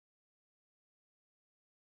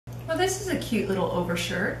Well, this is a cute little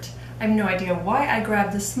overshirt. I have no idea why I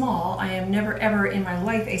grabbed the small. I am never ever in my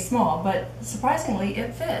life a small, but surprisingly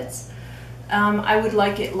it fits. I would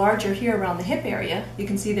like it larger here around the hip area. You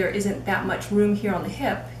can see there isn't that much room here on the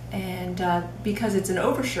hip, and because it's an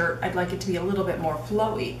overshirt, I'd like it to be a little bit more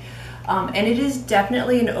flowy. And it is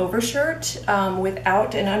definitely an overshirt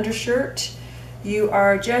without an undershirt. You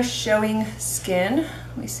are just showing skin.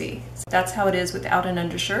 Let me see. That's how it is without an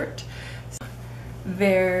undershirt.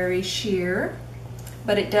 Very sheer,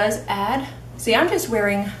 but it does add, see, I'm just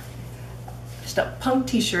wearing just a punk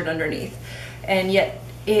t-shirt underneath, and yet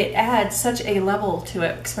it adds such a level to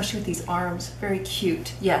it, especially with these arms. Very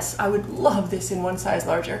cute. Yes, I would love this in one size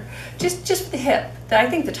larger. Just for the hip. I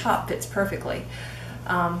think the top fits perfectly.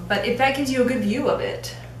 But if that gives you a good view of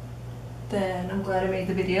it, then I'm glad I made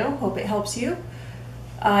the video. Hope it helps you.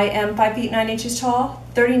 I am 5 feet 9 inches tall,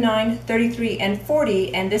 39, 33, and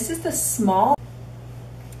 40, and this is the small.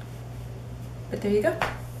 But there you go.